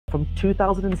From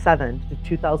 2007 to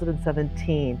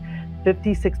 2017,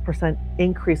 56%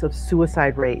 increase of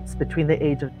suicide rates between the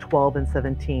age of 12 and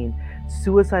 17.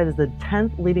 Suicide is the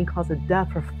 10th leading cause of death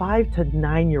for 5 to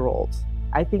 9-year-olds.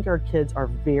 I think our kids are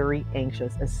very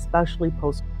anxious, especially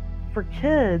post. For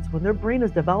kids, when their brain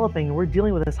is developing and we're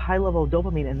dealing with this high level of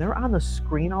dopamine and they're on the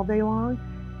screen all day long,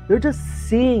 they're just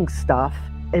seeing stuff.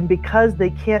 And because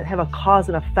they can't have a cause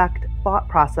and effect thought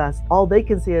process, all they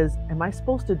can see is, am I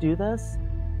supposed to do this?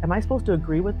 Am I supposed to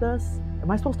agree with this? Am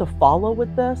I supposed to follow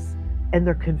with this? And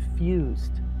they're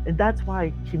confused. And that's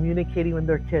why communicating with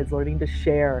their kids, learning to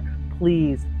share,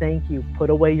 please, thank you, put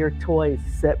away your toys,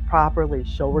 sit properly,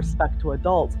 show respect to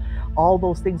adults. All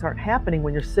those things aren't happening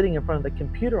when you're sitting in front of the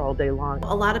computer all day long.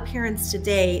 A lot of parents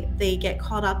today, they get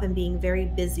caught up in being very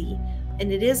busy,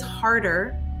 and it is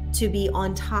harder to be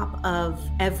on top of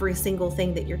every single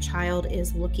thing that your child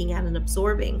is looking at and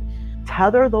absorbing.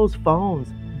 Tether those phones.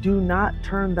 Do not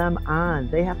turn them on.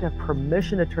 They have to have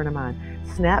permission to turn them on.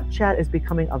 Snapchat is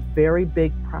becoming a very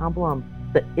big problem.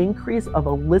 The increase of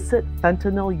illicit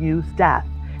fentanyl use death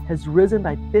has risen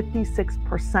by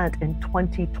 56% in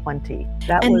 2020.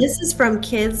 And this is from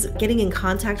kids getting in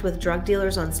contact with drug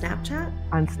dealers on Snapchat?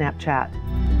 On Snapchat.